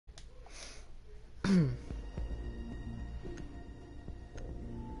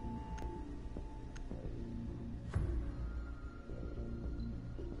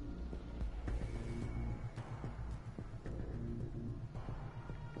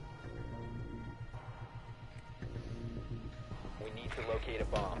To locate a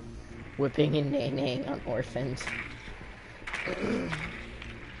bomb. Whipping and nay-naying on orphans.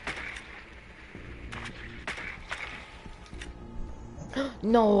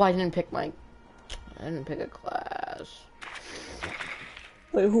 No, I didn't pick a class.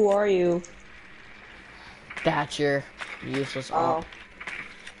 Wait, who are you? Thatcher. Useless. Oh.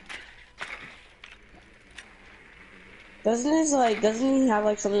 Doesn't he have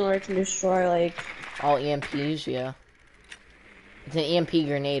like something where it can destroy like all EMPs? Yeah. It's an EMP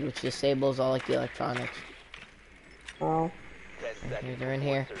grenade which disables all like the electronics. Oh. Okay, they're in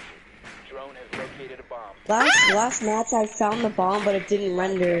here. Drone has located a bomb. Last match I found the bomb but it didn't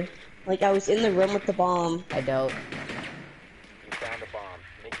render. Like I was in the room with the bomb. I doubt. You found a bomb.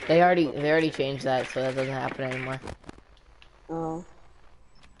 They already changed that, so that doesn't happen anymore. Oh.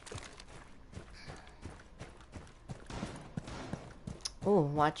 Oh,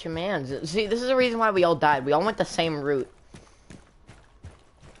 watch your mans. See, this is the reason why we all died. We all went the same route.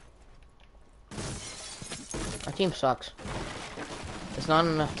 Our team sucks. It's not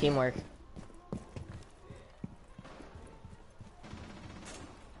enough teamwork.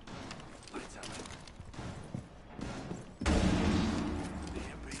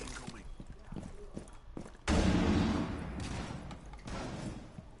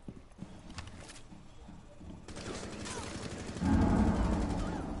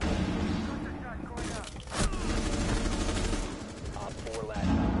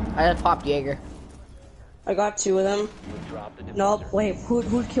 I just popped Jaeger. I got 2 of them. Nope, wait,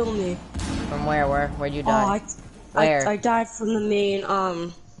 who'd kill me? From where? Where'd you die? Oh, I died from the main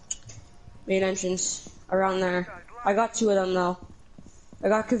entrance, around there. I got 2 of them though. I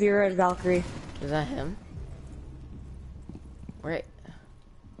got Kavira and Valkyrie. Is that him? Where?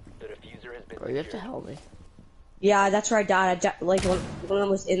 The diffuser has been Bro, you have to help me. Yeah, that's where I died. Like one of them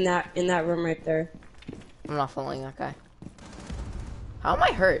was in that room right there. I'm not following that guy. How am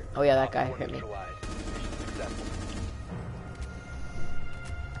I hurt? Oh yeah, that guy hit me.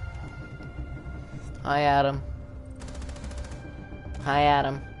 Hi, Adam. Hi,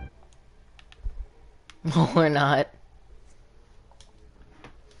 Adam. No, we're not.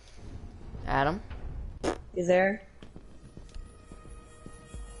 Adam? You there?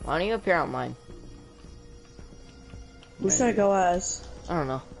 Why don't you appear on mine? Who should I go as? I don't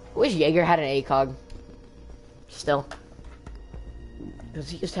know. I wish Jaeger had an ACOG. Still. Because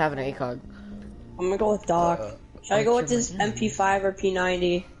he used to have an ACOG. I'm gonna go with Doc. Should I go with this MP5 or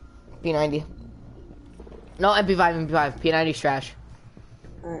P90? P90. No, MP5, MP5. P90's trash.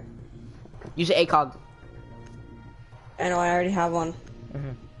 Alright. Use an ACOG. I know, I already have one.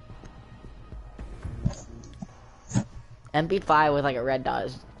 MP5 with like a red dot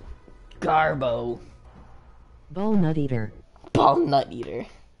is Garbo. Ball nut eater. Ball nut eater.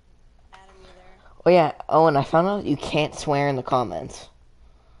 Oh yeah, Owen, I found out you can't swear in the comments.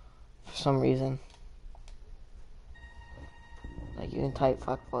 For some reason. Like you can type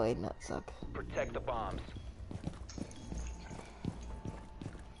fuckboy, nutsuck. Protect the bombs.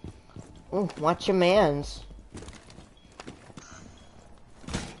 Ooh, watch your mans.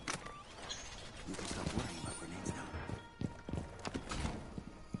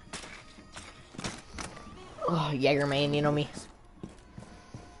 Oh, Jägerman, you know me.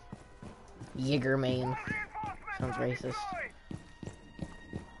 Jägerman. Sounds racist.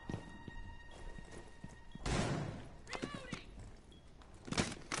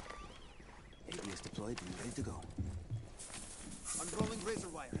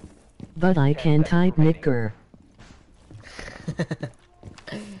 But I can type Nicker.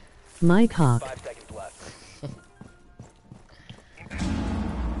 My cock. 5 seconds left.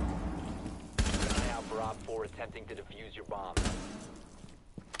 Eye out for Op 4 attempting to defuse your bomb.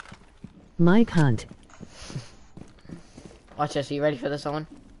 My cunt. Watch this. Are you ready for this, Owen?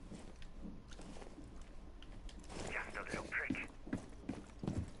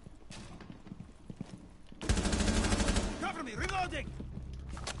 Cover me, reloading.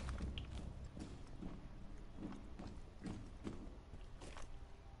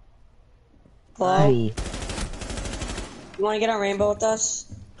 Hello? Hey. You wanna get on Rainbow with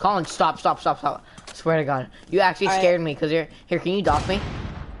us? Colin, stop. Swear to God. You actually scared me, because you're... Here, can you dock me?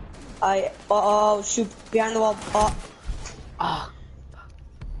 Oh, shoot, behind the wall. Oh. Oh.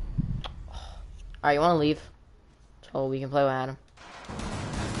 Alright, you wanna leave? So we can play with Adam.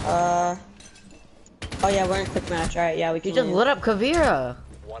 Oh yeah, we're in quick match. Alright, yeah, we can You just leave. lit up Kavira.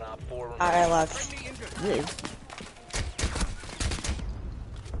 One Op 4 Alright, I left.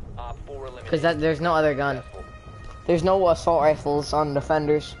 Op 4 Because eliminated. there's no other gun. Successful. There's no assault rifles on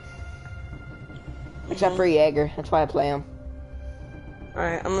defenders. Except for Jaeger. That's why I play him.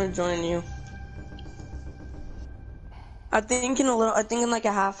 Alright, I'm gonna join you. I think in like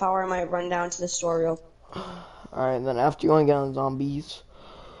a half hour I might run down to the store real. Alright, then after you want to get on zombies.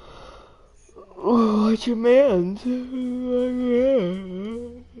 Oh, what's your man?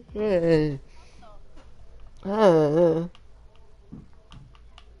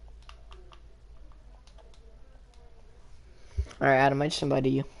 Alright, Adam, I just invited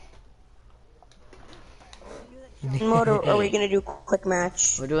you. Mode or are we gonna do quick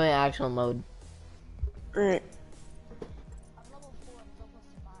match? We're doing actual mode. Alright.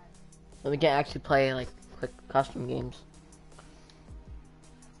 We can actually play like quick custom games.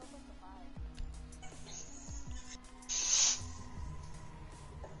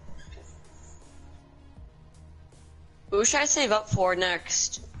 Who should I save up for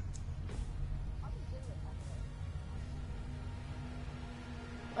next?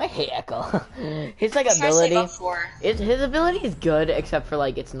 I hate Echo. His like Who should I save ability. up for? His ability is good, except for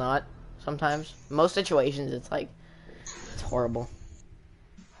like it's not. Sometimes, most situations, it's like it's horrible.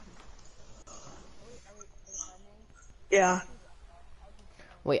 Yeah.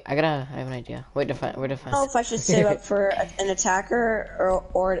 Wait, I have an idea. Wait, we're I defend. don't know if I should save up for an attacker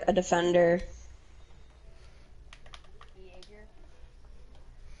or a defender.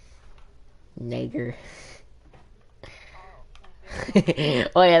 Nager.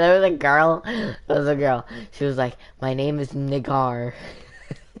 Oh yeah, there was a girl. There was a girl. She was like, "My name is Nigar,"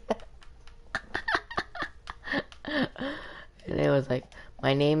 and it was like,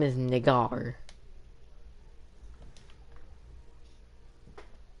 "My name is Nigar."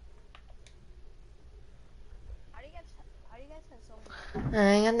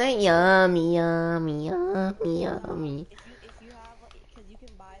 I got that yummy, yummy, yummy, yummy. If you have, because you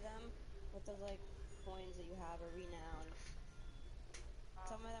can buy them with those like coins that you have are renowned.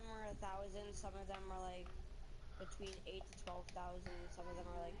 Some of them are 1,000. Some of them are like between 8 to 12,000. Some of them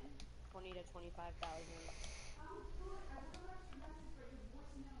are like 20 to 25,000.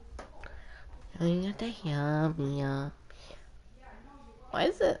 I got that yummy, yummy. Why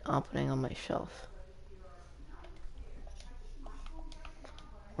is it opening on my shelf?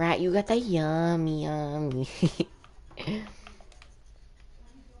 Rat, you got that yummy, yummy.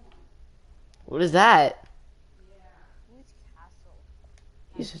 What is that?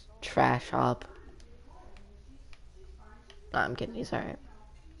 He's a trash hop. Nah, I'm kidding. He's alright.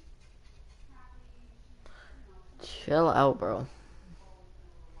 Chill out, bro.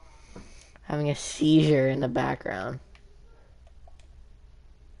 Having a seizure in the background.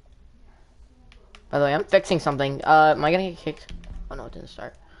 By the way, I'm fixing something. Am I gonna get kicked? Oh no, it didn't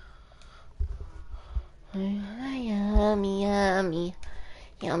start. Yummy, yummy.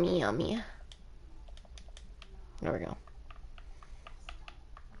 Yummy, yummy. There we go.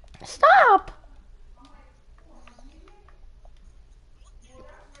 Stop!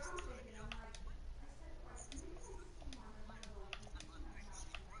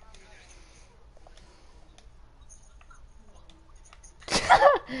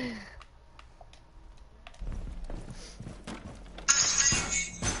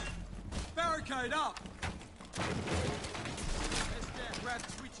 Barricade up!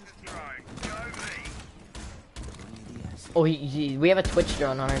 Oh, we have a Twitch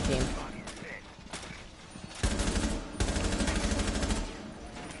drone on our team.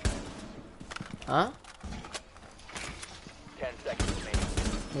 Huh? 10 seconds remaining.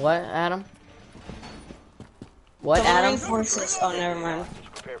 What, Adam? What, Someone Adam? reinforces. Oh, never mind.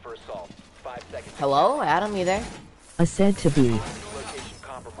 Prepare for assault. 5 seconds. Hello, Adam, you there? A said to be. Location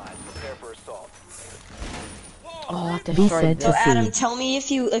compromised. Prepare for assault. Oh, I Be destroyed said So this. to Adam, see. tell me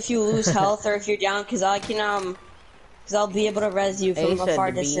if you lose health or if you're down, cause I can cause I'll be able to res you A from a said far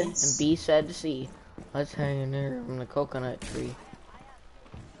to B, distance. and B said to C. Let's hang in there from the coconut tree.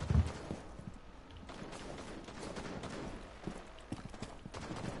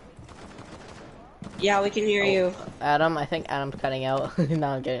 Yeah, we can hear you. Adam, I think Adam's cutting out. No,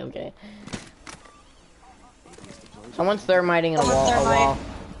 I'm kidding, I'm kidding. Someone's thermiting a Someone's wall. thermite.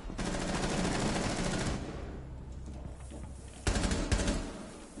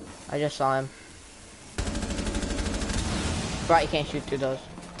 I just saw him. Right, you can't shoot through those.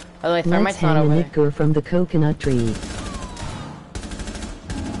 By the way, Let's thermite's not hang a over there. knicker from the coconut tree.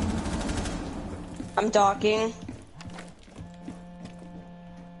 I'm docking.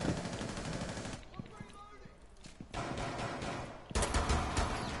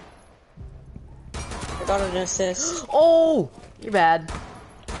 I got an assist. Oh! You're bad.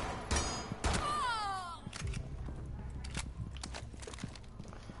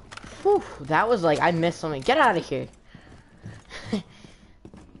 Whew, that was like, I missed something. Get out of here.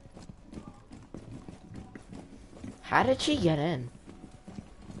 How did she get in?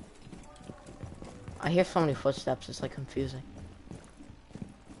 I hear so many footsteps, it's like confusing.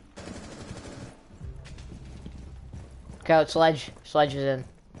 Go, Sledge. Sledge is in.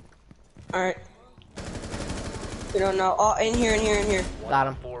 Alright. We don't know. Oh, in here, in here, in here. Got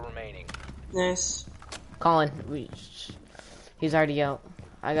him. 4 remaining. Nice. Colin, he's already out.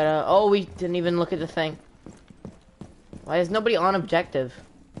 I gotta, oh, we didn't even look at the thing. Why is nobody on objective?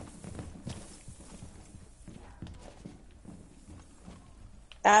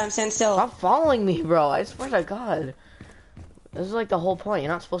 Adam, stand still. Stop following me, bro. I swear to God. This is like the whole point.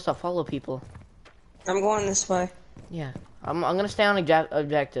 You're not supposed to follow people. I'm going this way. Yeah. I'm gonna stay on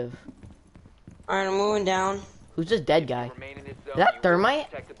objective. Alright, I'm moving down. Who's this dead guy? Remain in this Is zone. that You will be Thermite?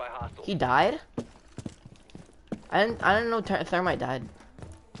 protected by hostiles. He died? I didn't know Thermite died.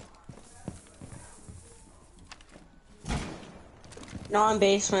 No, I'm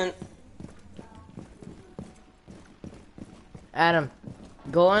basement. Adam,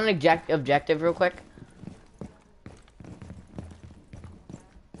 go on objective real quick.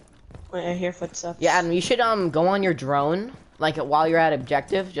 Wait, I hear footsteps. Yeah, Adam, you should go on your drone, like while you're at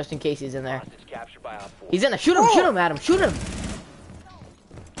objective, just in case he's in there. Hostage captured by Op 4. He's in there. Shoot him! Shoot him, Adam! Shoot him!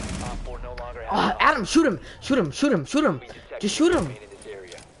 Op 4 no longer Oh, has Adam, shoot him! Shoot him! Shoot him! Shoot him! Be detected Just shoot him! remain in this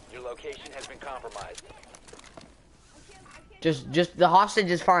area. Your location has been compromised. Just the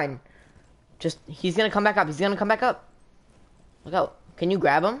hostage is fine. Just he's gonna come back up. He's gonna come back up. Look out! Can you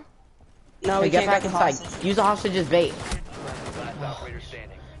grab him? No, Okay, we get can't back grab the inside. hostage. Use the hostage as bait. Last operator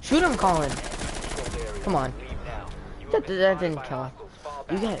standing. Shoot him, Colin. Controlled area. Come on. Leave now. You have That been didn't spotted by kill him. hostiles. Fall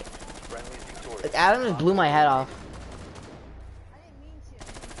You back. get it. Friendly is victorious. Adam just blew my head off.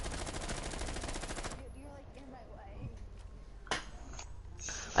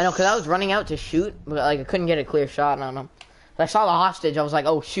 I know, cause I was running out to shoot, but like I couldn't get a clear shot on him. I saw the hostage. I was like,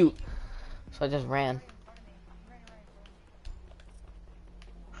 oh shoot! So I just ran.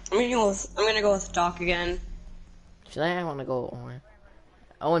 I'm gonna go with Doc again. Should I want to go Owen?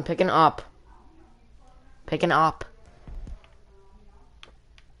 Owen, picking up. Picking up.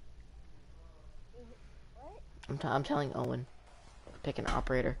 I'm telling Owen. Pick an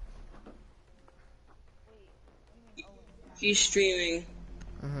operator. He's streaming.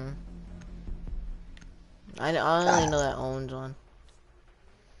 I only know that Owen's on.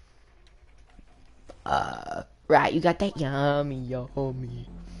 Right, you got that yummy. You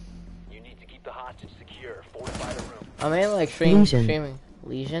need to keep the hostage secure. Fortify the room. I'm in like Lesion. streaming.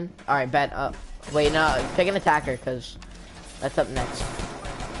 Lesion? Alright, bet up. Wait, no, pick an attacker, cause that's up next.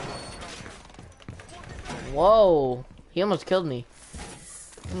 Whoa! He almost killed me.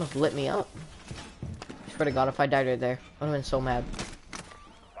 He almost lit me up. I swear to God, if I died right there, I would've been so mad.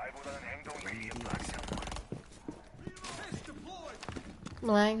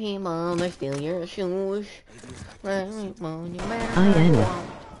 Black people, they steal your shoes. Black people, you better Ayana.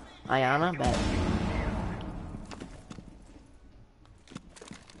 Ayana, bet.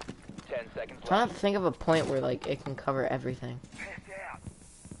 10 seconds I'm trying left. to think of a point where like it can cover everything.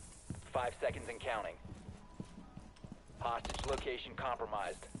 5 seconds and counting. Hostage location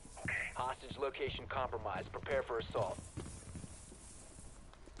compromised. Hostage location compromised. Prepare for assault.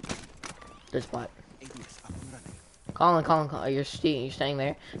 This spot. Colin, you're staying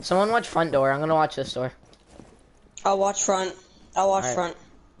there. Someone watch front door. I'm gonna watch this door. I'll watch front. I'll watch Alright. front.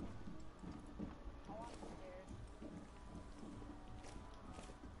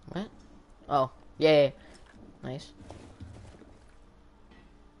 What? Oh, yeah. Nice.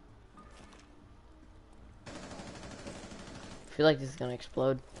 I feel like this is gonna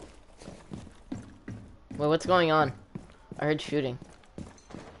explode. Wait, what's going on? I heard shooting.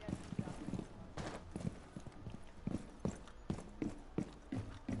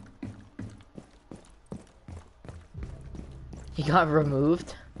 He got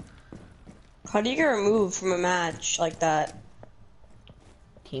removed? How do you get removed from a match like that?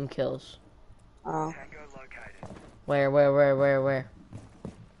 Team kills. Oh. Where?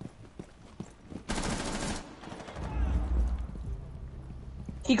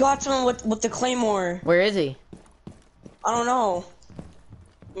 He got someone with the claymore. Where is he? I don't know.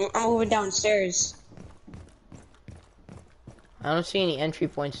 I'm moving downstairs. I don't see any entry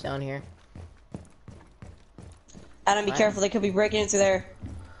points down here. Adam, be What? careful. They could be breaking into there.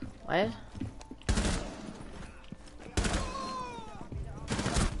 What?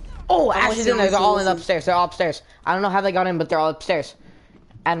 Oh, Ash is in there. They're all in upstairs. They're all upstairs. I don't know how they got in, but they're all upstairs.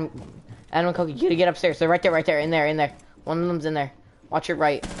 Adam and Koki, you gotta get upstairs. They're right there, in there. One of them's in there. Watch your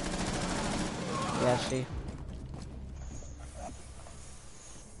right. Yeah, see.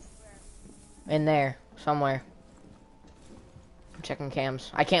 In there, somewhere. I'm checking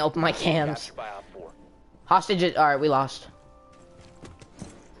cams. I can't open my cams. Captured by Op 4. Hostages. Alright, we lost.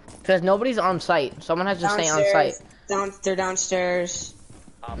 Because nobody's on site. Someone has to stay on site. They're downstairs.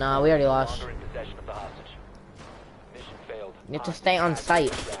 Op Nah, 4 we already is no lost. longer in possession of the hostage. Mission failed. You have to Hostage stay on captured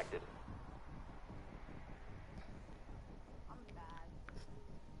site. extracted.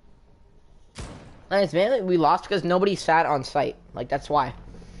 And it's mainly we lost because nobody sat on site. Like, that's why.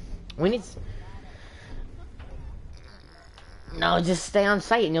 We need... No, just stay on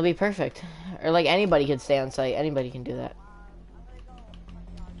site and you'll be perfect. Or, like, anybody can stay on site. Anybody can do that.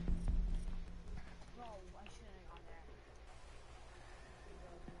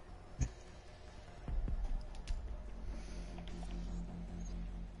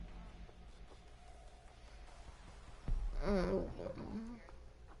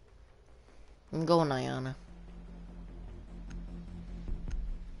 I'm going Ayana.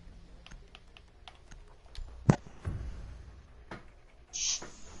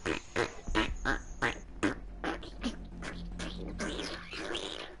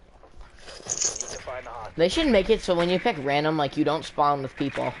 They should make it so when you pick random, like, you don't spawn with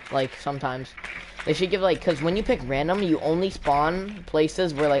people, like, sometimes. They should give, like, because when you pick random, you only spawn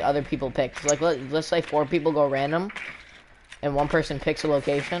places where, like, other people pick. So, like, let's say 4 people go random, and 1 person picks a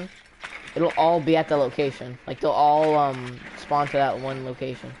location. It'll all be at the location. Like, they'll all, spawn to that one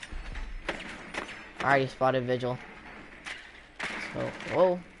location. Alrighty, spotted Vigil. So,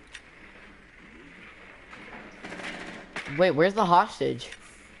 whoa. Wait, where's the hostage?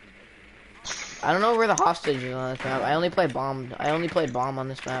 I don't know where the hostage is on this map. I only played bomb. I only played bomb on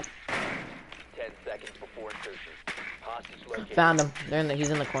this map. 10 seconds before insertion. Hostage located. Found him. They're in the, he's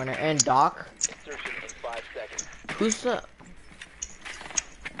in the corner. And Doc. Insertion in 5 seconds. Who's the...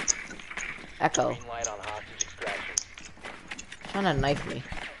 Echo. Green light on hostage extraction. Trying to knife me.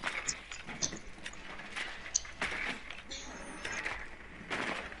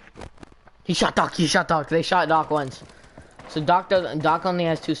 He shot Doc. He shot Doc. They shot Doc once. So Doc only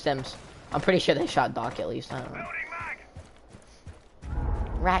has 2 stems. I'm pretty sure they shot Doc at least. I don't know.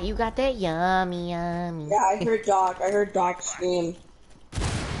 Right, you got that yummy, yummy. Yeah, I heard Doc. I heard Doc scream. Check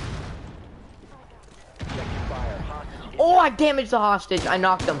fire. Hostage Oh, I damaged the hostage. I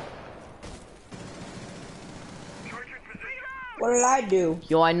knocked him. What did I do?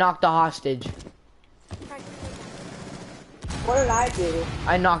 Yo, I knocked the hostage. What did I do?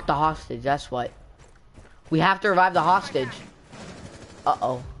 I knocked the hostage. That's what. We have to revive the hostage.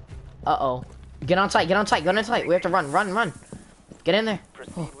 Uh-oh. Uh-oh. Get on site. Get on site. Get on site. We have to run. Run. Run. Get in there.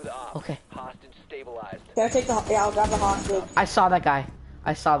 proceed with op. Okay. Hostage stabilized. Can I take the? Yeah, I'll grab the hostage. I saw that guy.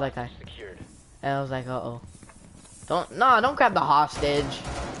 I saw that guy. Secured. And I was like, uh-oh. Don't grab the hostage.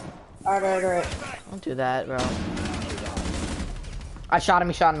 Alright. Don't do that, bro. I shot him.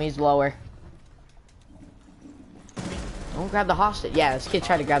 He shot him. He's lower. Don't grab the hostage. Yeah, this kid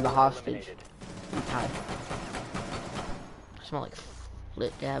tried to grab the hostage. God. I smell like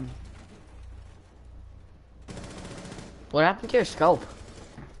lit dab. What happened to your scope?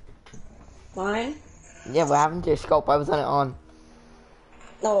 Mine? Yeah, what happened to your scope? I was on it on.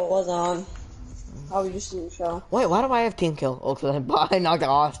 No, it wasn't on. I was just didn't show. Wait, why do I have team kill? Oh, because I knocked a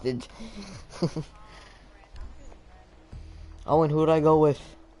hostage. Oh, and who did I go with?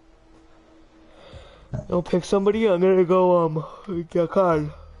 I'll pick somebody. I'm gonna go,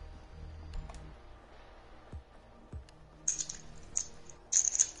 Yakan.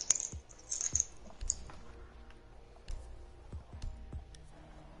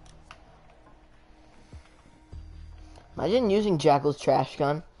 Imagine using Jackal's trash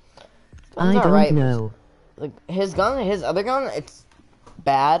gun. I don't alright. know. Like his other gun, it's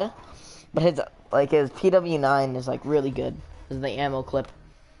bad, but his PW9 is like really good. Is the ammo clip.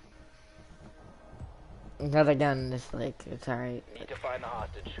 His other gun is like it's alright. Need to find the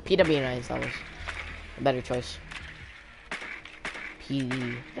hostage. PW9 is always a better choice.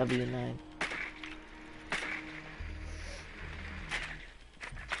 PW9.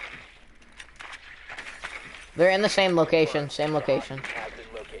 They're in the same location, same location. Has been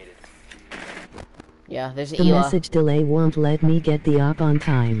located. Yeah, there's The Ela. message delay won't let me get the op on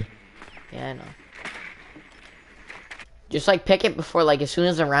time. Yeah, I know. Just like pick it before, like as soon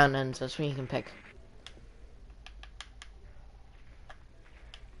as the round ends, that's when you can pick.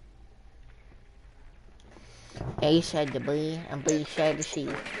 A said to B, and B said to C.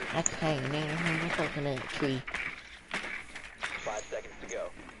 I came in the coconut tree. 5 seconds to go.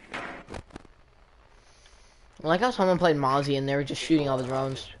 I like how someone played Mozzie and they were just shooting all the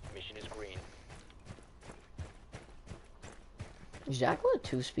drones. Mission is green. Is Jackal a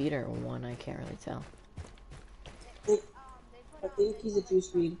 2-speed or a 1? I can't really tell. I think he's a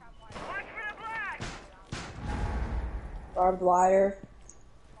 2-speed. Barbed wire.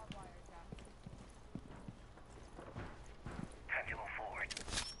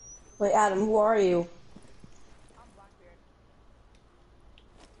 Wait, Adam, who are you?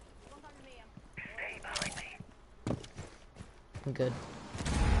 I'm good.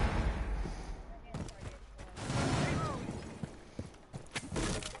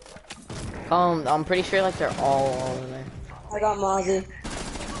 I'm pretty sure like they're all in there. I got Mozzie.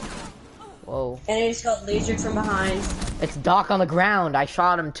 Whoa. And he just got lasered from behind. It's Doc on the ground. I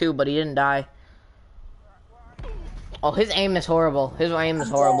shot him too, but he didn't die. Oh, his aim is horrible. His aim is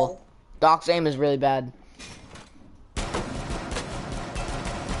I'm horrible. dead. Doc's aim is really bad.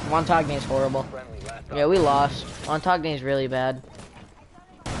 Montagne is horrible. Friendly last Yeah, we lost. Montagne is really bad.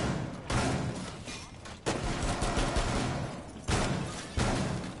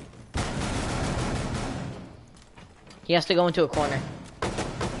 He has to go into a corner.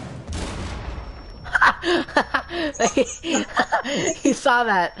 He saw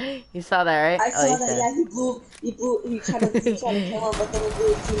that. He saw that, right? I saw that, did. yeah, he tried to kill him, but then he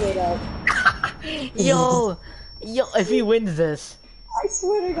blew his teammate up. Yo, if he wins this. I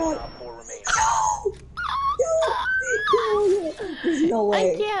swear to God. Top 4 remain. No! There's no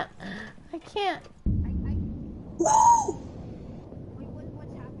way. I can't. No!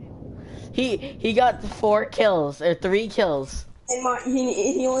 He got 4 kills, or 3 kills. And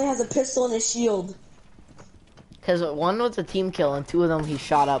he only has a pistol and a shield. Because one was a team kill, and 2 of them he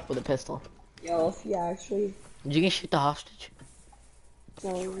shot up with a pistol. Yo, yeah, actually. Did you get shoot the hostage?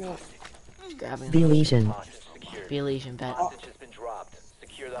 No, no. Grab him. Be lesion. Hostage secured. Be a lesion bet. Hostage has been dropped.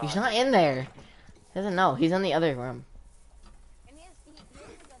 Secure the He's hostage. not in there. He doesn't know. He's in the other room.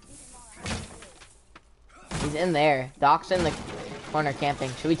 He's in there. Doc's in the corner camping.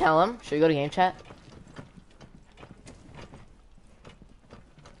 Should we tell him? Should we go to game chat?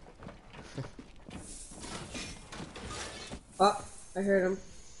 Oh, I heard him.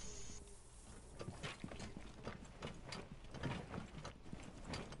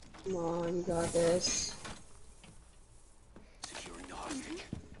 Come on, you got this. Securing the hostage.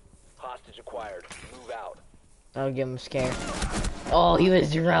 Hostage acquired. Move out. I'll give him a scare. Oh, he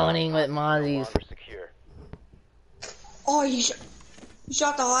was droning with No Mozzies. longer secure. Oh, you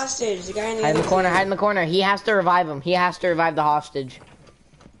shot the hostage. The guy in the Hide in the other corner, team. hide in the corner. He has to revive him. He has to revive the hostage.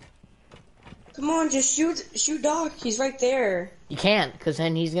 Come on, just shoot Doc. He's right there. You can't, because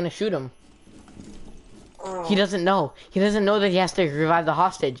then he's gonna shoot him. Oh. He doesn't know. He doesn't know that he has to revive the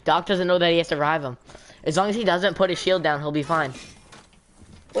hostage. Doc doesn't know that he has to revive him. As long as he doesn't put his shield down, he'll be fine.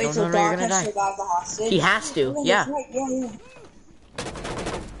 Wait, No, so no, no, you're Doc gonna has die. to survive the hostage? He has to, Oh, yeah. that's right, yeah.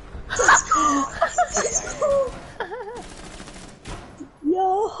 Let's go! Let's go!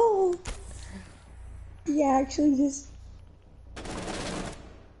 Yo! He actually just...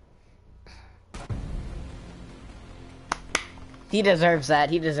 He deserves that.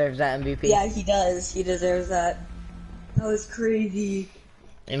 He deserves that MVP. Yeah, he does. He deserves that. That was crazy.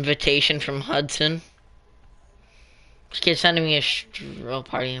 Invitation from Hudson. This kid's sending me a real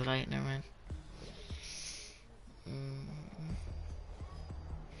party invite. Never mind.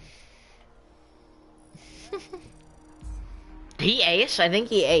 He aced? I think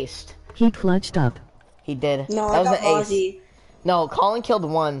he aced. He clutched up. He did. No, that I was got an ace. Mozzie. No, Colin killed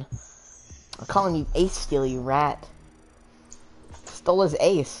 1. I'm calling you ace steal, you rat. Stole his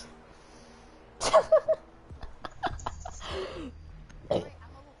ace.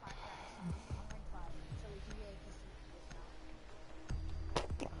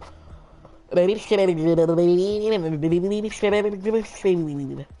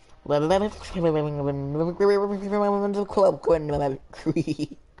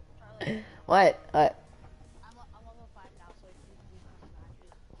 What?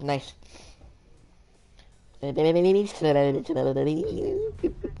 Nice.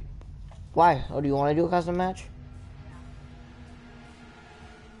 Why? Oh, do you want to do a custom match?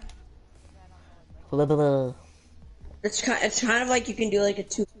 It's kind of like you can do like a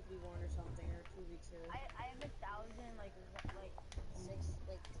 2v1 or something, or 2v2. I have 1,000 like 6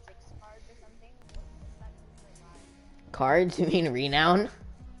 cards or something. Cards? You mean renown?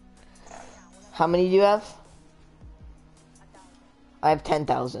 How many do you have? I have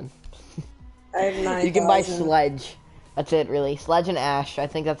 10,000. I have 9,000. You can buy Sledge. That's it, really. Sledge and Ash. I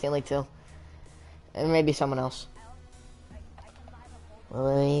think that's the only 2. And maybe someone else.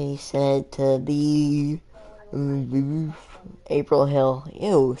 Well, said to be April Hill.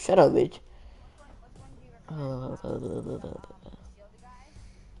 Ew, shut up, bitch.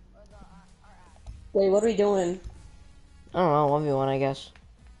 Wait, what are we doing? I don't know, 1v1, I guess.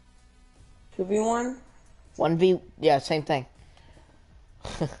 2v1? 1v, yeah, same thing.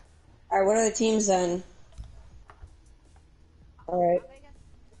 Alright, what are the teams then? Alright.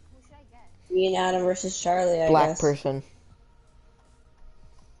 Who should I get? Me and Adam versus Charlie, I Black guess. person.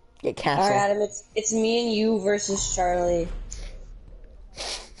 Get Alright, castle. Adam, it's me and you versus Charlie.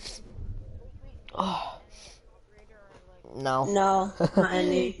 Oh, Operator or like no. No, not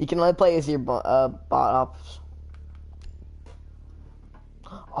any. You can only play as your bot ops.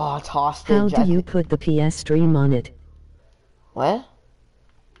 Oh, it's hostage. How do you put the PS stream on it? What?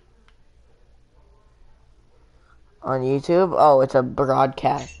 On YouTube? Oh, it's a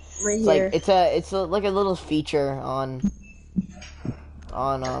broadcast. Right It's here. like it's like a little feature on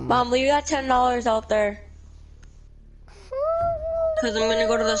Mom, leave that $10 out there. Cause I'm gonna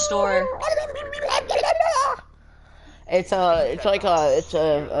go to the store. It's like a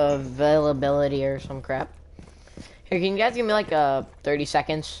availability or some crap. Here, can you guys give me like 30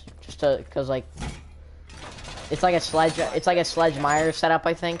 seconds just to, cause like it's like a Sledge Meyer setup,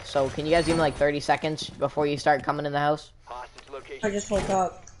 I think. So can you guys give me like 30 seconds before you start coming in the house? Hostage I location. just woke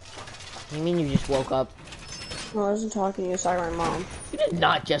up. What do you mean you just woke up? No, I wasn't talking to you. I was talking to my mom. You did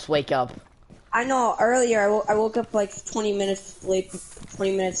not just wake up. I know. Earlier, I woke up like 20 minutes late.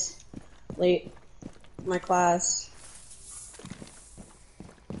 20 minutes late. For my class.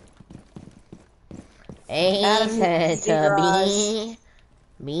 Hey, Adam, said the garage. to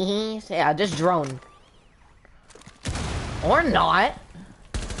me, yeah, just drone. Or not.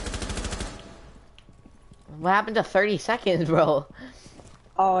 What happened to 30 seconds, bro?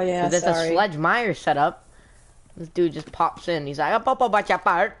 Oh yeah, There's a sorry. Sledge Meyer setup. This dude just pops in. He's like, "Papa bacha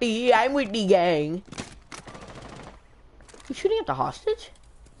party, I'm with the gang." You shooting at the hostage?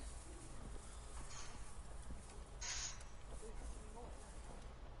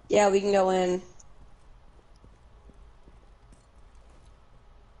 Yeah, we can go in.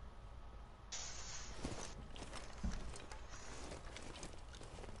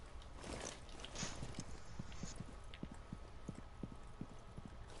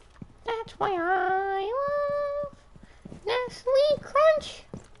 That's why I love Nestle Crunch.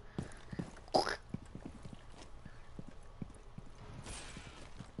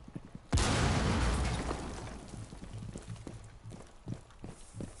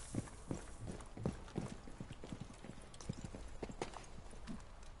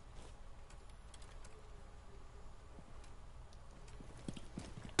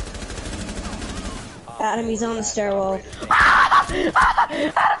 Adam, he's on the stairwell.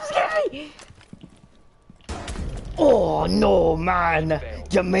 Adam scared me. Oh no, man,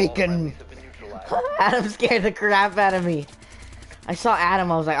 Jamaican. Adam scared the crap out of me. I saw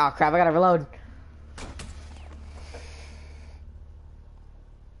Adam. I was like, oh crap, I gotta reload.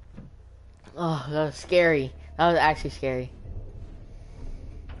 Oh, that was scary. That was actually scary.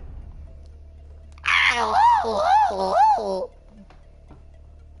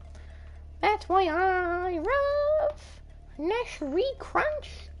 That's why I love Nestle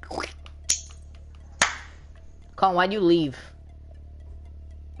Crunch. Colin, why'd you leave?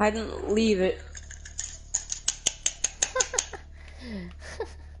 I didn't leave it.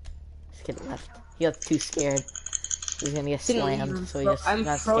 This kid left. He got too scared. He was gonna get Didn't slammed, leave. so he just I'm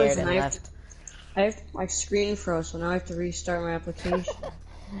got scared frozen. and left. My screen froze, so now I have to restart my application.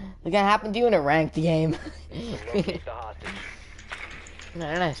 It's gonna happen to you in a ranked game. Locate the hostage. No,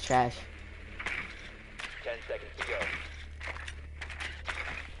 that's trash. 10 seconds to go.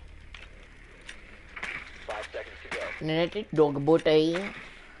 5 seconds to go. Nè đồ bộ tì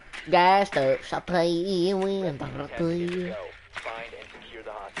gas tự sắp thấy nguyên 10 seconds to go. Find and secure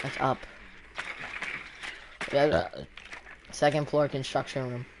the hostage. That's up. Yeah, second floor construction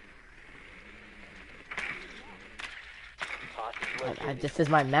room. Hostage located. This is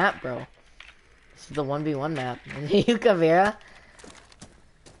my map, bro. This is the 1v1 map. You, Kavira?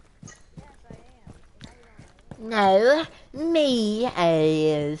 No, me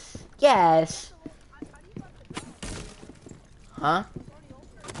is. Yes. Huh?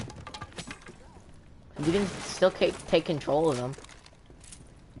 You can still take control of them.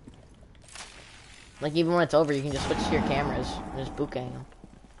 Like, even when it's over, you can just switch to your cameras and just boot gang them.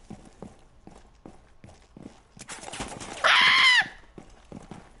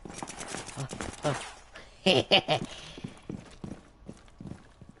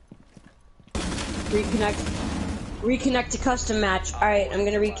 Reconnect to custom match. Alright, I'm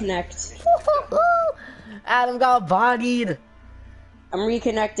gonna reconnect. Adam got bodied. I'm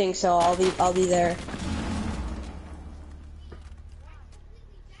reconnecting, so I'll be there.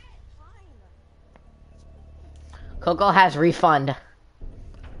 Coco has refund.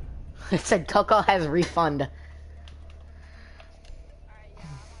 It said Coco has refund.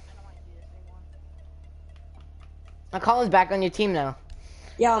 Now Colin's back on your team now.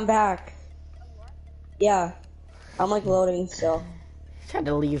 Yeah, I'm back. Yeah. I'm like loading still. Tried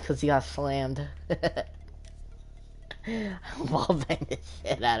to leave because he got slammed. Wall bang the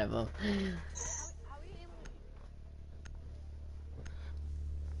shit out of him.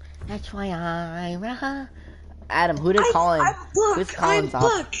 That's why I Adam, who did Colin? I'm Buck. Who's I'm Colin's up?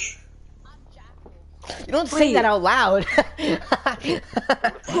 Buck. You don't say that out loud.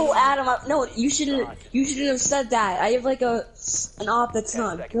 Oh, Adam, no, you shouldn't have said that. I have like an op that's 10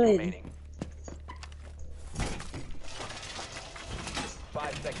 not seconds good. remaining.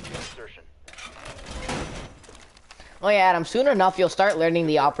 5 seconds to insertion. Oh yeah, Adam. Soon enough, you'll start learning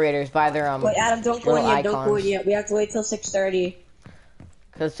the operators by their Wait, Adam, don't go in little yet. Don't go in icons. yet. We have to wait till 6:30.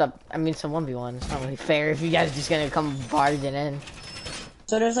 Cause I mean, it's a 1v1. It's not really fair if you guys just gonna come barging in.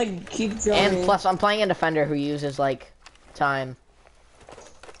 So there's like keep drawing. And plus, I'm playing a defender who uses like time.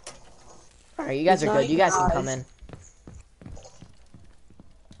 All right, you guys are good. You guys can come in.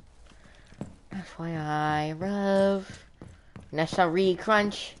 FYI, Rev. Necessary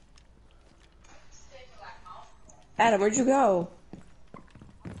crunch. Adam, where'd you go?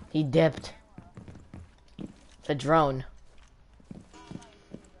 He dipped. It's a drone.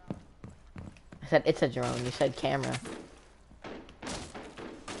 I said it's a drone. You said camera.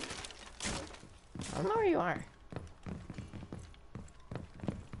 I don't know where you are.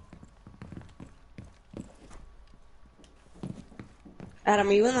 Adam,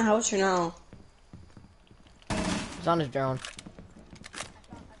 are you in the house or no? He's on his drone.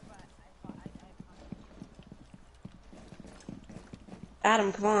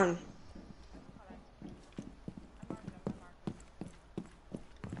 Adam, come on.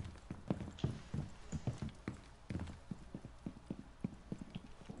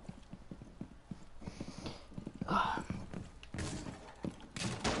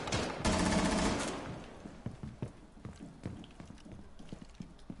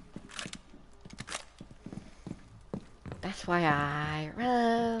 That's why I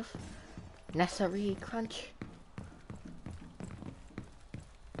love necessary crunch.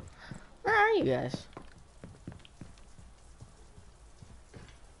 Where are you guys?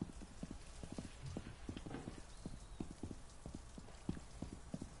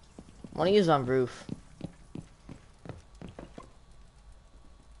 One of you's on roof.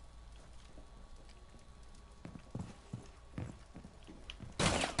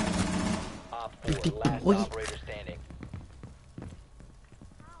 Op 4, last Boy. operator standing.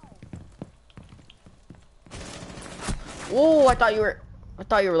 Oh, I thought you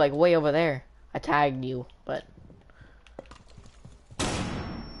were like way over there. I tagged you, but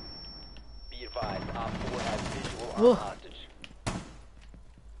Be advised, Op 4 has visual Whoa. on hostage.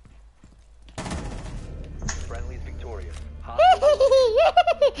 Friendly's victorious.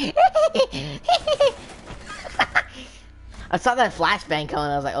 Hostage. I saw that flashbang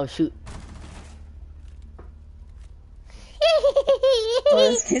coming. I was like, oh shoot. Oh,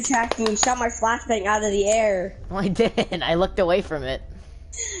 this kid's hacking me. Shot my flashbang out of the air. No, I didn't. I looked away from it.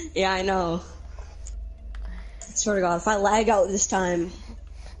 Yeah, I know. Swear to God, if I lag out this time.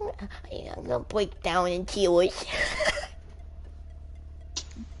 I'm gonna break down in tears.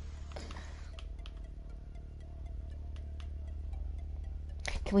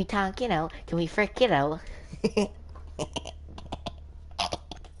 Can we talk it out? Can we frick it out?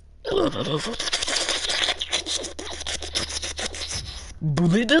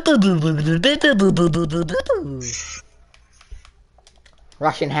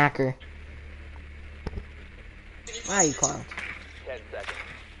 Russian hacker. Why are you calling? 10 seconds.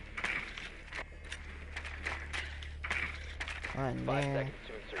 Right 5 there. seconds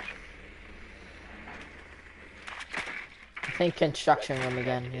to insertion. I think construction room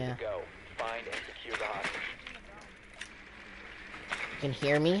again, Seconds yeah. to go. Find and secure the hostage. You can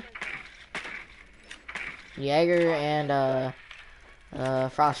hear me? Jaeger and,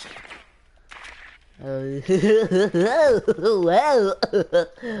 Frost. Whoa.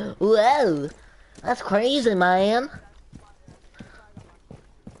 Whoa. That's crazy, man.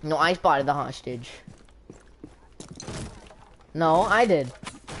 No, I spotted the hostage. No, I did.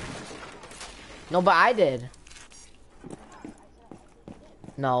 No, but I did.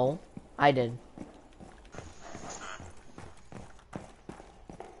 No, I did.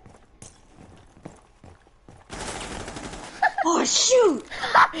 Oh, shoot!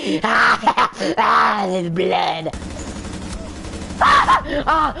 There's blood.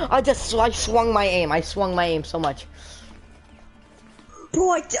 I swung my aim. I swung my aim so much.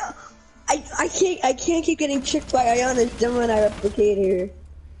 Bro, I can't keep getting tricked by Ayana's Gemini replicator.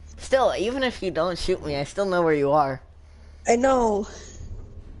 Still, even if you don't shoot me, I still know where you are. I know.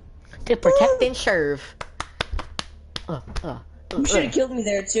 To protect and serve. You should have killed me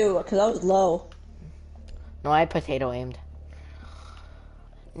there too, because I was low. No, I had potato aimed.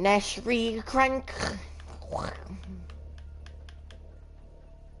 Nashri crank.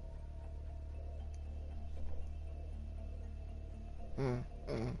 Mm,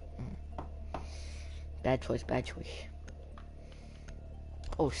 mm, mm. Bad choice, bad choice.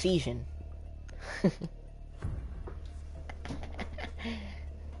 Oh, season.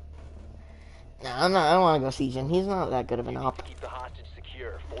 No, I'm not. I don't want to go season. He's not that good of an op. Keep the hostage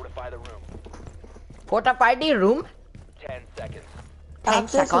secure. Fortify the room. Fortify the room. 10 seconds. 10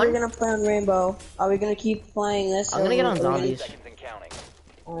 After this, we're seconds. gonna play on Rainbow. Are we gonna keep playing this? I'm gonna get on or we zombies. Seconds and counting.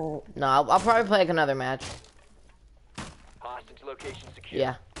 Alright. No, I'll probably play like another match. Hostage location secure.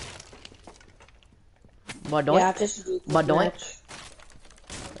 Yeah. Badoink. Yeah, after this, Badoink.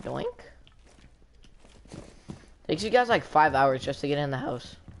 Badoink. Takes you guys like 5 hours just to get in the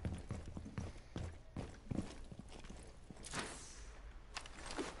house.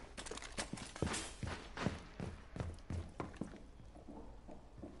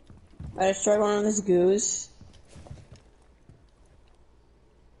 I destroyed one of his goos.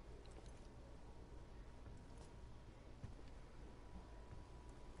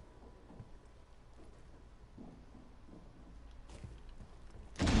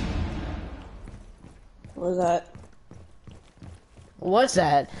 What was that? What's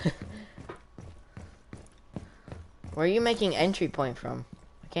that? Where are you making entry point from?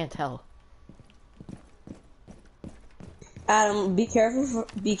 I can't tell. Adam, be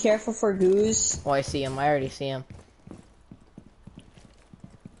careful for goos. Oh, I see him. I already see him.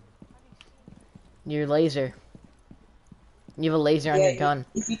 Your laser. You have a laser on your gun.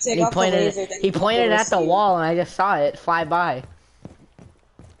 If you take And off the laser, then he you pointed won't at the see. wall, and I just saw it fly by.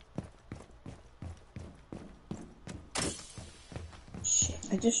 Shit,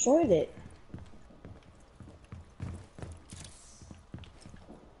 I destroyed it.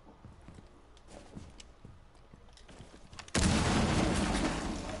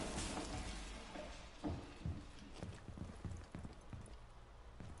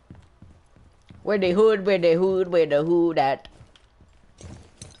 Where the hood? Where the hood? Where the hood at?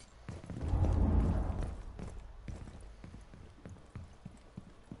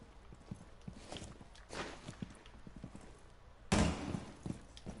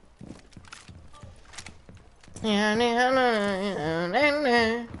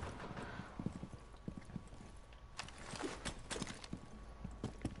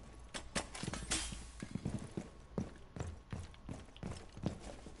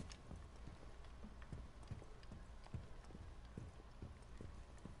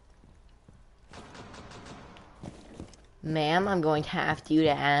 Ma'am, I'm going to have to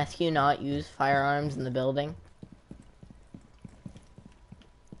ask you not use firearms in the building.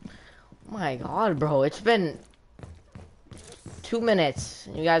 My god, bro, it's been 2 minutes.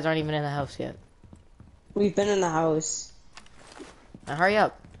 You guys aren't even in the house yet. We've been in the house. Now hurry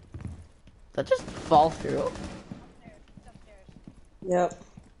up. Did that just fall through? Yep.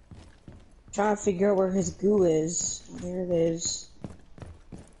 Trying to figure out where his goo is. There it is.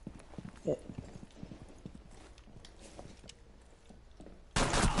 Okay.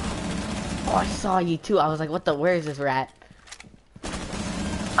 Oh, I saw you too. I was like, what the, where is this rat?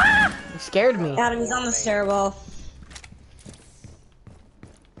 Ah! You scared me. Adam, he's on the stairwell.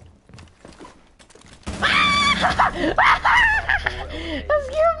 That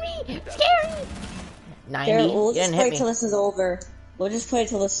scared me! Scary! 90? Here, You we'll just didn't play hit till me. this is over. We'll just play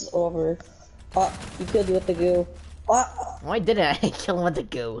till this is over. Oh, you killed you with the goo. Oh, Why didn't I kill him with the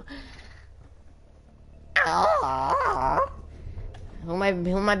goo? Who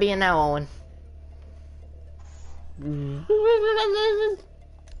am I being now, Owen?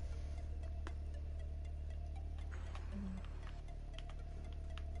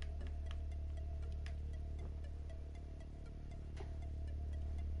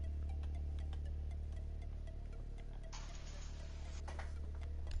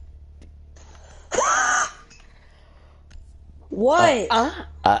 what?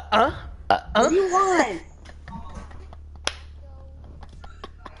 What do you want?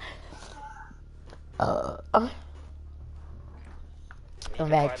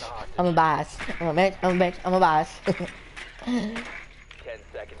 I'm a bitch. I'm a boss. I'm a bitch. I'm a bitch. I'm a boss. 10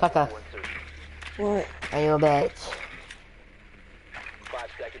 seconds Fuck off. before insertion. What? Are you a bitch? 5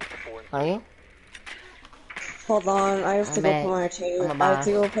 seconds before Are insertion. you? Hold on, I have to go I'm put my a retainer. boss.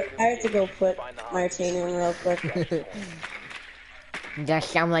 I have to go put my retainer in real quick. Does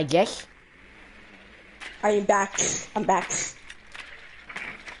sound like this? I'm back. I'm back.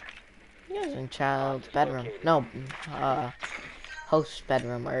 You guys in child's bedroom. No, host's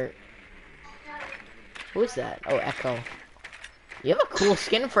bedroom, or... Who is that? Oh, Echo. You have a cool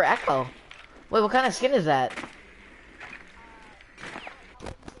skin for Echo. Wait, what kind of skin is that?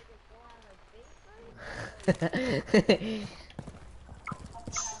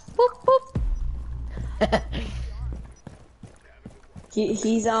 Boop, boop.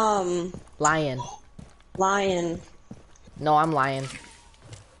 He's Lion. lion. No, I'm lion.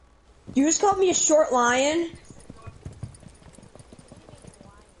 You just called me a short lion?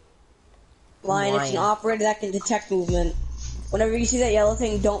 Lion, it's an Lion. operator that can detect movement. Whenever you see that yellow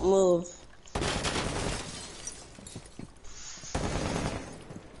thing, don't move.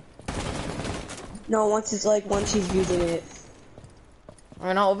 No, once he's using it.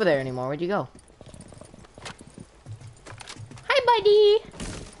 We're not over there anymore. Where'd you go? Hi, buddy.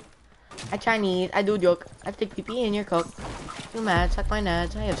 I Chinese. I do joke. I stick pee in your cook. You mad? Suck my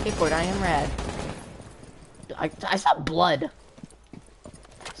nads. I have skateboard. I am rad. I saw blood. I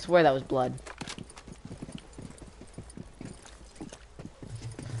swear that was blood.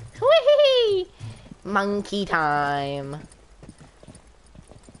 Whee! Monkey time.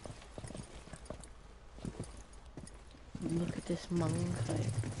 Look at this monkey.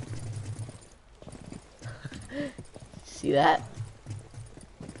 See that?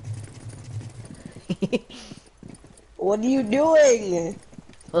 What are you doing?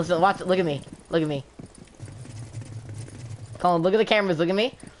 Listen, watch it. Look at me. Look at me. Colin, look at the cameras. Look at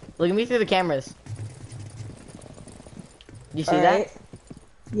me. Look at me through the cameras. You see that?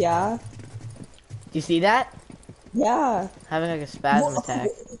 Yeah. Do you see that? Yeah. Having like a spasm attack.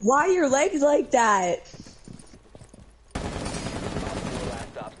 Why are your legs like that? Last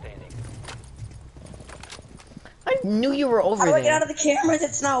stop standing. I knew you were over How do I get there. out of the cameras?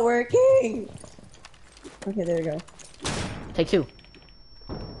 It's not working. Okay, there we go. Take two.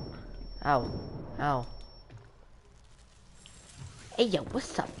 Ow. Ow. Hey, yo,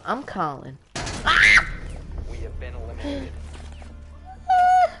 what's up? I'm Colin. We have been eliminated.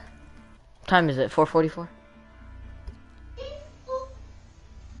 What time is it? 4:44?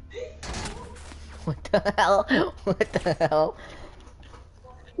 What the hell? What the hell?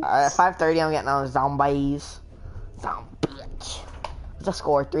 At 5:30, I'm getting on zombies. Bitch. What's the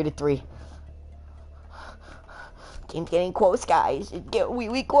score? 3-3. Game's getting close, guys. It's getting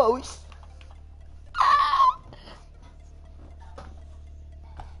wee close.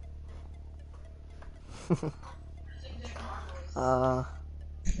 You're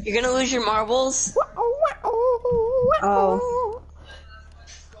gonna lose your marbles? Oh.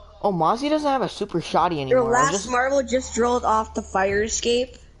 Oh, Mozzie doesn't have a super shoddy anymore. Your last marble just drilled off the fire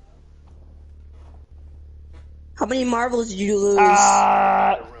escape? How many marbles did you lose? You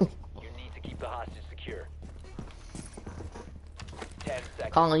need to keep the hostage secure. 10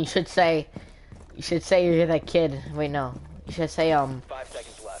 seconds. Colin, you should say you're that kid. Wait, no. You should say, 5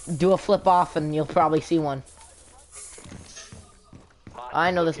 seconds left. do a flip off and you'll probably see one. Hostage I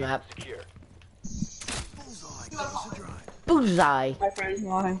know this location map. secure. Bullseye. My friends,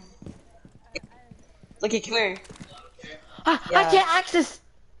 why? Look at, come here. Ah, Yeah. I can't access.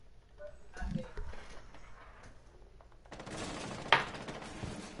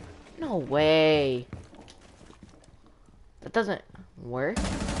 No way. That doesn't work.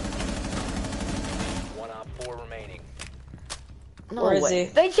 1 op 4 remaining. No Where is way.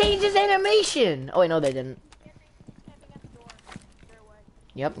 he? They changed his animation. Oh wait, no, they didn't.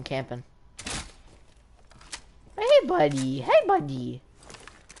 Yep, I'm camping. Hey, buddy. Hey, buddy.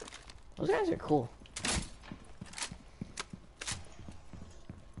 Those guys are cool.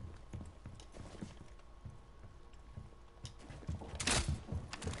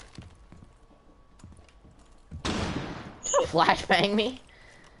 Flashbang me?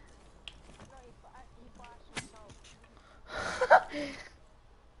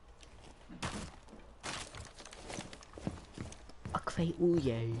 Okay, ooh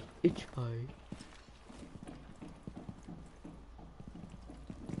yay, it's fine.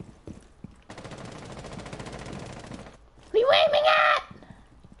 What are you aiming at?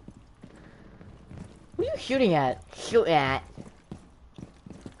 What are you shooting at? Shoot at.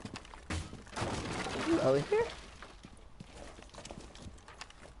 Are you over here?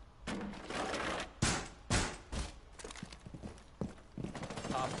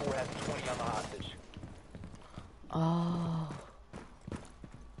 Op 4 has 20 on the hostage. Oh.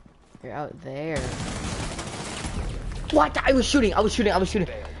 You're out there. What? I was shooting.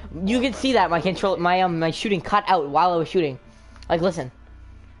 You can see that my shooting cut out while I was shooting. Like, listen.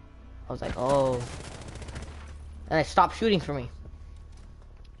 I was like, oh. And I stopped shooting for me.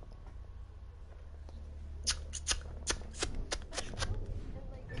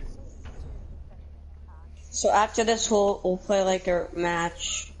 So after this, we'll play like a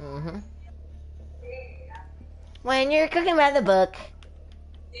match. Mm-hmm. When you're cooking by the book.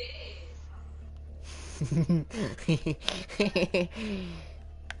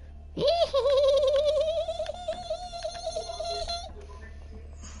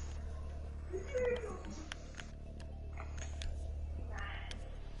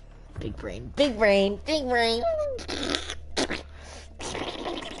 Big brain, big brain, big brain. Need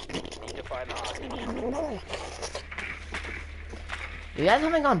to find the hostage. You guys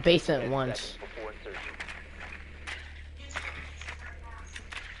haven't gone basement 10 once. seconds before insertion.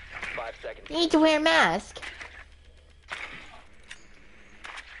 5 seconds. You need to wear a mask.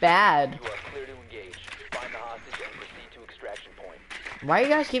 Bad. You are clear to engage. Find the hostage and proceed to extraction point. Why you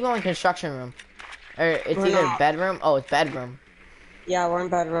guys keep going construction room? Or it's We're either not. bedroom. Oh, it's bedroom. Yeah, we're in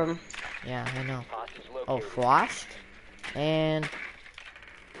bedroom. Yeah, I know. Hostage Oh, located. Frost? And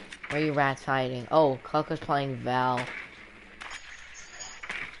where are you rats hiding? Oh, Coco's playing Val.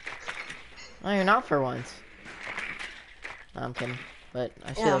 Oh, you're not for once. No, I'm kidding. But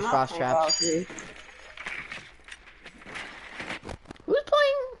I see Yeah, those I'm not frost playing traps. Valkyrie. Who's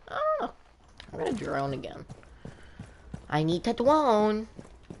playing? I don't know. I'm gonna drone again. I need to drone.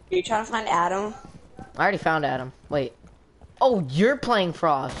 Are you trying to find Adam? I already found Adam. Wait. Oh, you're playing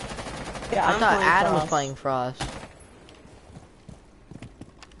Frost. Yeah, I I'm thought playing Adam was Frost. playing Frost.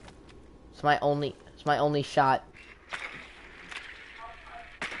 It's my only shot.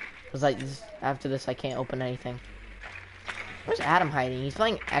 Cause like after this I can't open anything. Where's Adam hiding? He's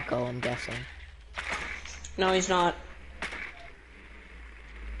playing Echo, I'm guessing. No, he's not.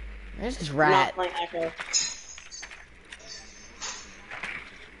 Where's this I'm rat? not playing Echo.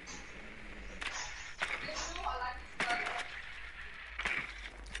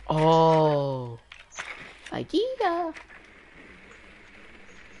 Oh, idea.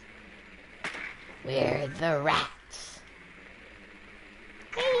 Where are the rats?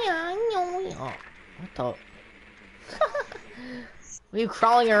 What the? What are you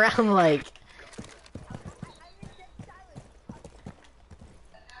crawling around like?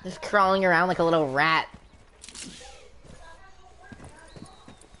 Just crawling around like a little rat.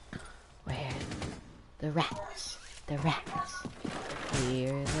 Where? The rats. The rats.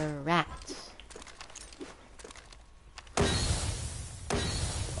 Where the rats?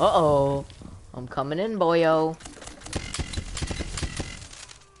 Uh-oh. I'm coming in, boyo.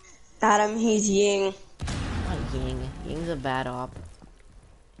 Adam, he's Ying. Not Ying. Ying's a bad op.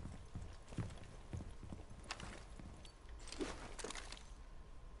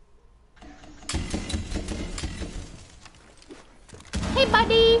 Hey,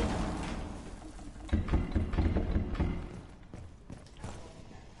 buddy!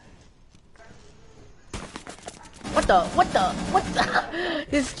 What the?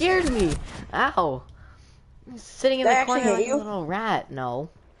 It scared me. Ow. I'm sitting in Did I the actually corner hit like a you? little rat. No.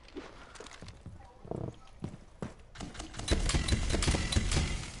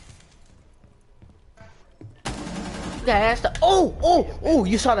 That's the. Oh!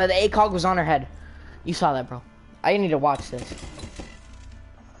 You saw that the ACOG was on her head. You saw that, bro. I need to watch this.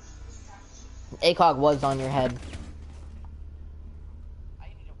 ACOG was on your head.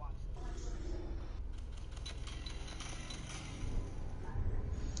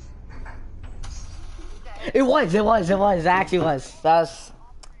 It was. It actually was. That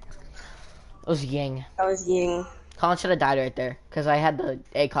was Ying. That was Ying. Colin should have died right there, because I had the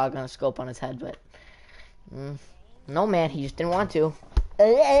ACOG on a scope on his head, but... no, man, he just didn't want to.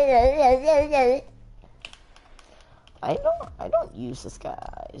 I don't use this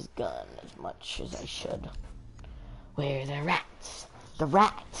guy's gun as much as I should. Where are the rats? The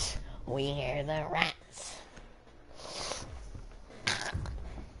rats! Where are the rats?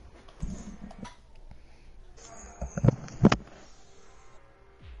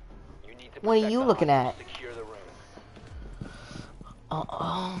 You need to What are protect you the looking hostage. at? Secure the room.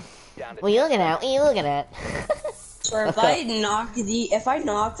 Down to What are you 10 looking at? What are you looking at? Or if I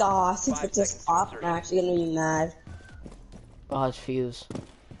knock the hostage with this pop, I'm actually gonna be mad. Oh, it's fuse.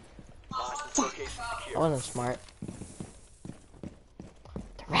 Hostage location That secure. wasn't smart.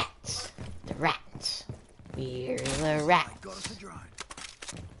 The rats. The rats. We're the rats.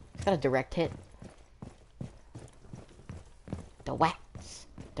 It's got a direct hit. The rats.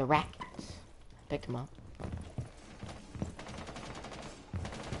 The rats. Picked him up.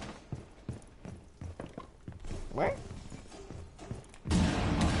 Where?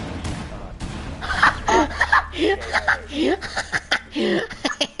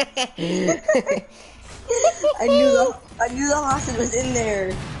 I knew the hostage was in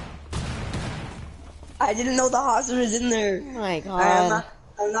there. I didn't know the hostage was in there. Oh my I'm god.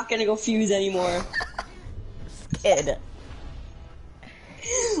 not gonna go fuse anymore. Kid.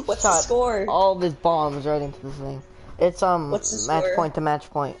 What's the Shot score? all these bombs right into this thing. It's What's the match score? point to match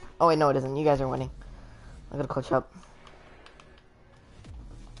point. Oh wait, no it isn't. You guys are winning. I gotta catch up.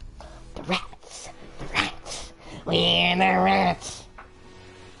 The rats. The rats. We're the rats.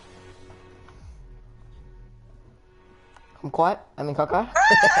 I'm quiet. I mean, Kaka.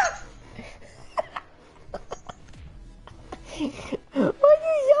 Why do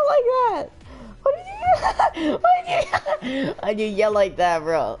you yell like that? Why'd you yell like that,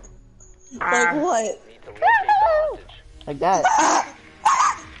 bro? Like what? Need to locate the hostage. Like that.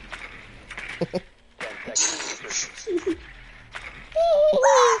 10 seconds to insertion.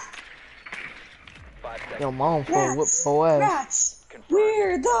 5 seconds. Yo, mom, for whoop Rats! away. Rats! Confirmed.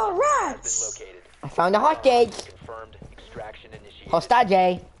 We're the Has been rats! located. I found a hostage. Confirmed. Extraction initiated.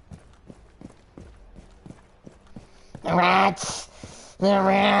 Hostage. The rats. The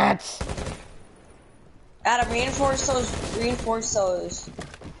rats. Adam, reinforce those. Reinforce those.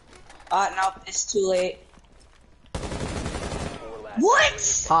 Nope, it's too late. 4 last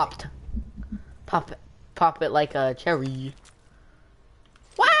What? Popped. Pop it like a cherry.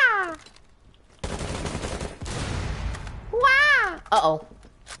 Wow. Wow. Uh-oh.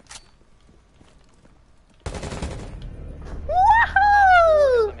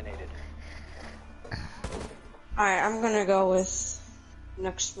 Woohoo! eliminated. Alright, I'm gonna go with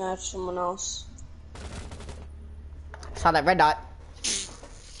next match, someone else. Saw that red dot.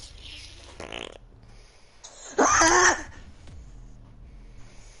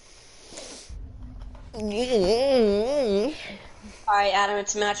 Alright, Adam,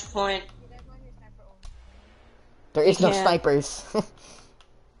 it's match point. There is no Yeah. snipers.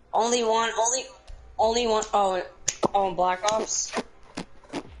 Only one. Oh, Black Ops.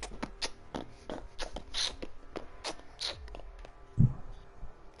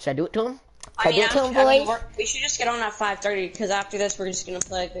 Should I do it to him? I mean, boys? we should just get on at 5:30 because after this we're just gonna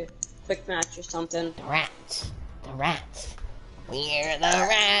play like a quick match or something. The rats. The rats. We're the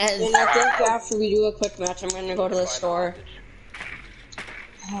rats. And I think after we do a quick match, I'm gonna go to the store.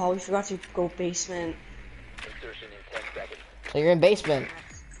 Oh, we forgot to go basement. Insertion in 10 seconds. So you're in basement.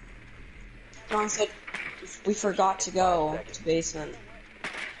 Ron said we forgot to go to basement.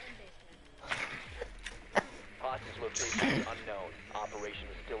 Hostage location is unknown. Operation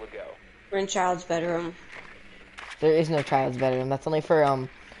is still a go. We're in child's bedroom. There is no child's bedroom. That's only for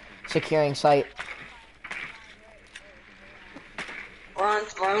securing site. We're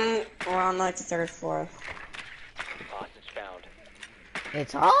on like the 3rd floor. Hostage found.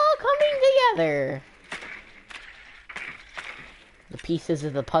 It's all coming together. The pieces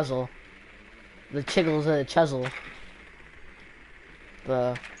of the puzzle. The chiggles of the chisel.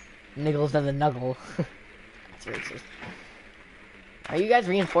 The niggles of the nuggle. That's racist. Are you guys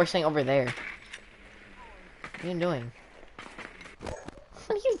reinforcing over there? What are you doing?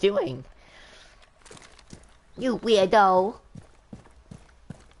 What are you doing? You weirdo.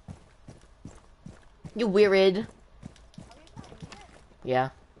 You weird. Yeah.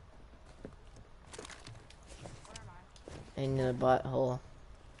 In the butthole.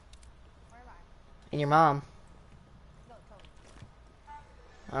 And your mom.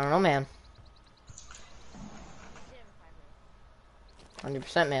 I don't know, man.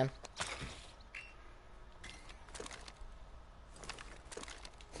 100%, man.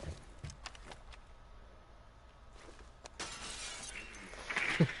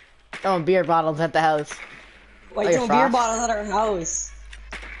 Throwing beer bottles at the house. Wait, your throwing beer frost? bottles at our house.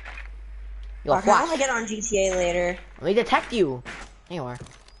 Yo, Okay, I'm flash. gonna get on GTA later. Let me detect you. There you are.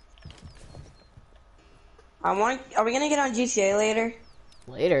 Are we gonna get on GTA later?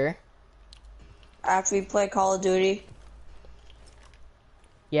 Later. After we play Call of Duty?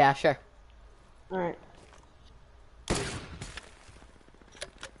 Yeah, sure. Alright.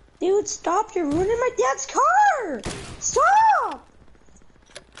 Dude, stop! You're ruining my dad's car! Stop!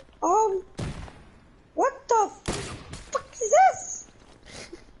 What the fuck is this?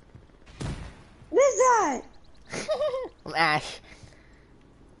 What is that? I'm Ash.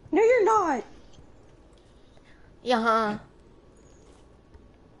 No, you're not. Yeah.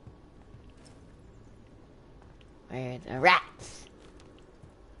 Where the rats?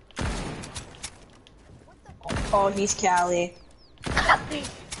 Oh, he's Callie.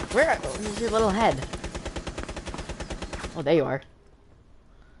 Where's your little head? Oh, there you are.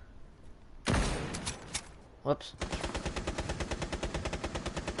 Whoops.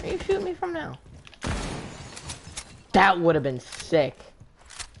 Where are you shooting me from now? That would have been sick.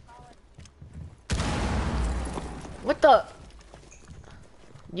 What the?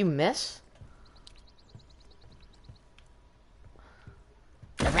 You miss?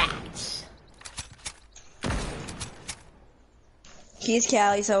 The rats. He's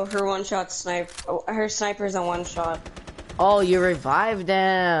Callie, so her one-shot snipe. Oh, her sniper's a one-shot. Oh, you revived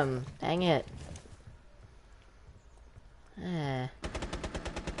him. Dang it. Eh.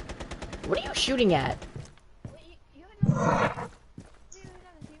 What are you shooting at? Wait, you have another. Do you have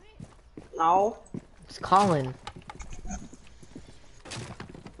another teammate? No. It's Colin.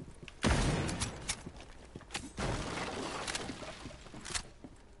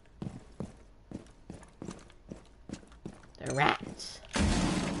 The rats.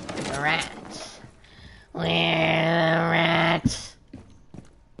 The rats. Where are the rats?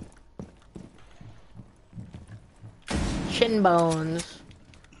 Shin bones.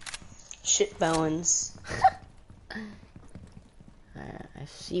 Shit bones. I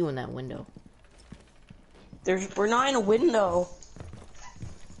see you in that window. We're not in a window.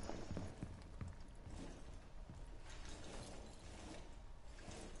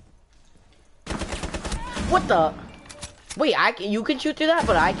 What the? Wait, you can shoot through that,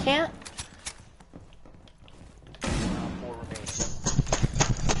 but I can't? Op 4 remaining.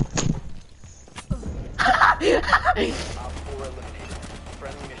 Op 4 eliminated.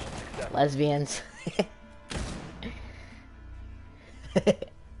 Friendly mission successful. Lesbians.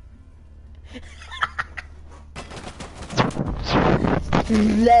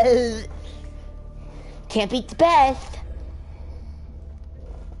 Can't beat the best.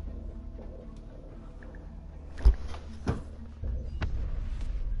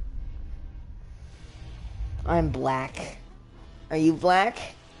 I'm black. Are you black?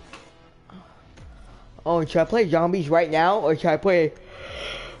 Oh, should I play zombies right now, or should I play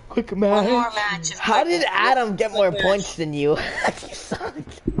quick match? One more match. How did Adam get more points than you? You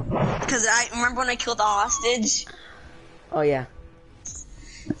sucked. Because I remember when I killed the hostage. Oh yeah.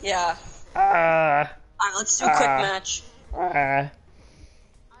 Yeah. Alright, let's do a quick match.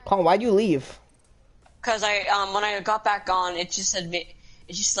 Colin, why'd you leave? Because when I got back on, it just said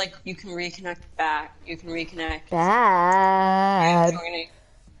it's just like you can reconnect back. You can reconnect. Bad. Joining.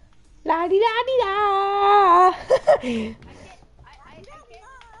 La di da di da. I stayed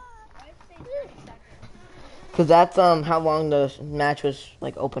 30 seconds. Cause that's how long the match was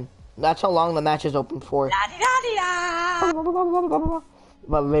like open. That's how long the match is open for. La di da di da.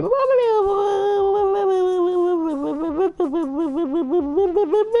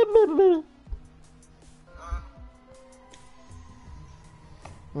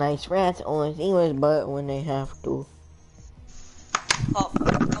 Nice rats, only English, but when they have to. Oh,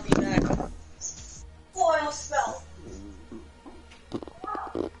 I'll be back. Oh, I almost fell.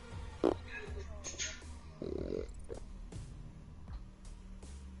 I'm gonna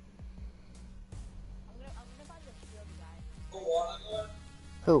buy the shield guy.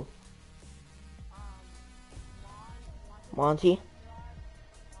 Who? Monty?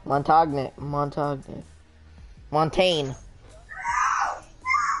 Montagne. Montaigne.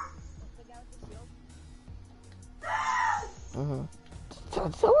 The guy with the shield.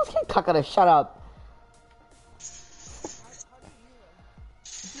 Someone's getting cucked. Shut up.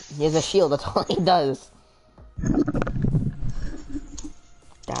 He has a shield. That's all he does.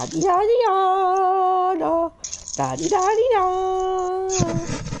 Da di da di da. Da di da di da.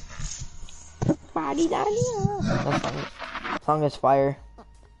 Da di da di da. That song is fire.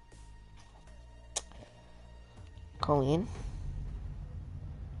 Colleen.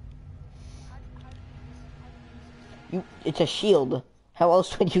 It's a shield. How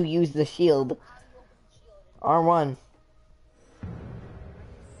else would you use the shield? R1.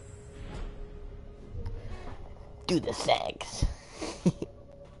 Do the sex.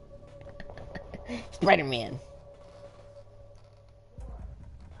 Spider-Man.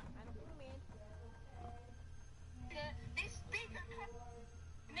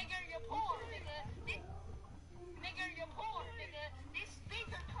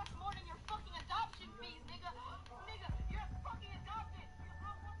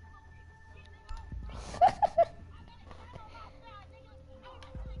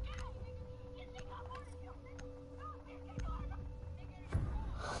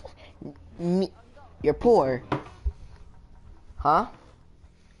 You're poor. Huh?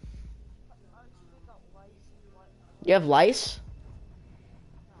 You have lice?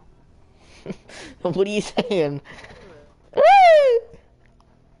 What are you saying?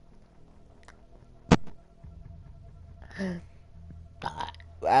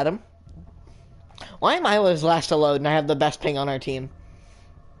 Adam? Why am I always last to load and I have the best ping on our team?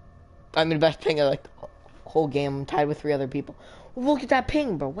 I mean, the best ping of like the whole game. I'm tied with 3 other people. Look at that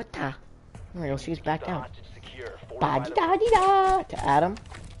ping, bro. What the? Alright, let's use back down. Ba-di-da-di-da. To Adam.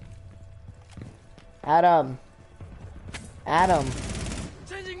 Adam.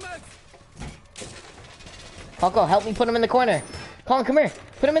 Coco, help me put him in the corner. Colin, come here.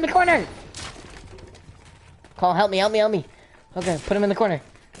 Put him in the corner. Colin, help me. Okay, put him in the corner.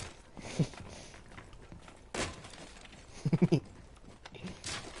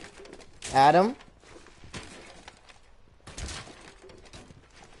 Adam?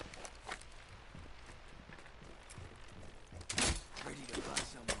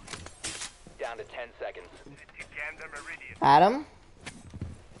 Down to 10 seconds. Adam?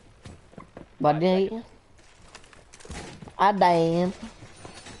 Buddy? Adam?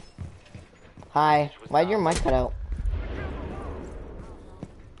 Hi. Why'd your mic cut out?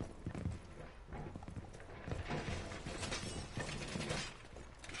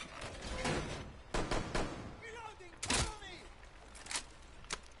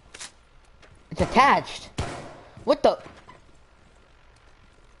 It's attached. What the?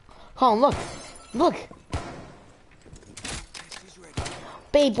 Oh, look. Look.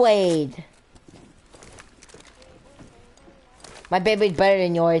 Beyblade. My Beyblade's better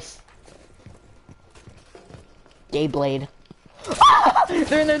than yours. Beyblade. Ah!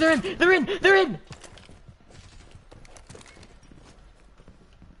 They're in there, they're in, they're in, they're in!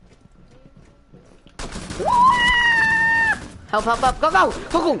 Help, help, help, go, go,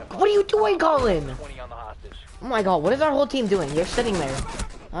 go, go! What are you doing, Colin? 20 on the hostage. Oh my god, what is our whole team doing? You're sitting there.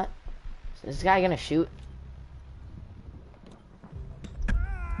 What? Is this guy gonna shoot?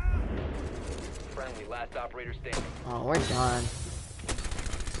 Friendly, last operator standing. Oh, we're done.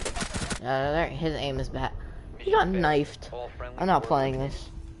 His aim is bad. He got knifed. All friendly. I'm not playing this.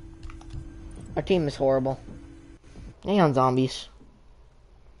 Our team is horrible. Neon zombies.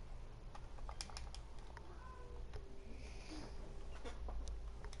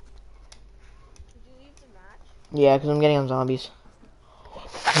 Did you leave the match? Yeah, because I'm getting on zombies.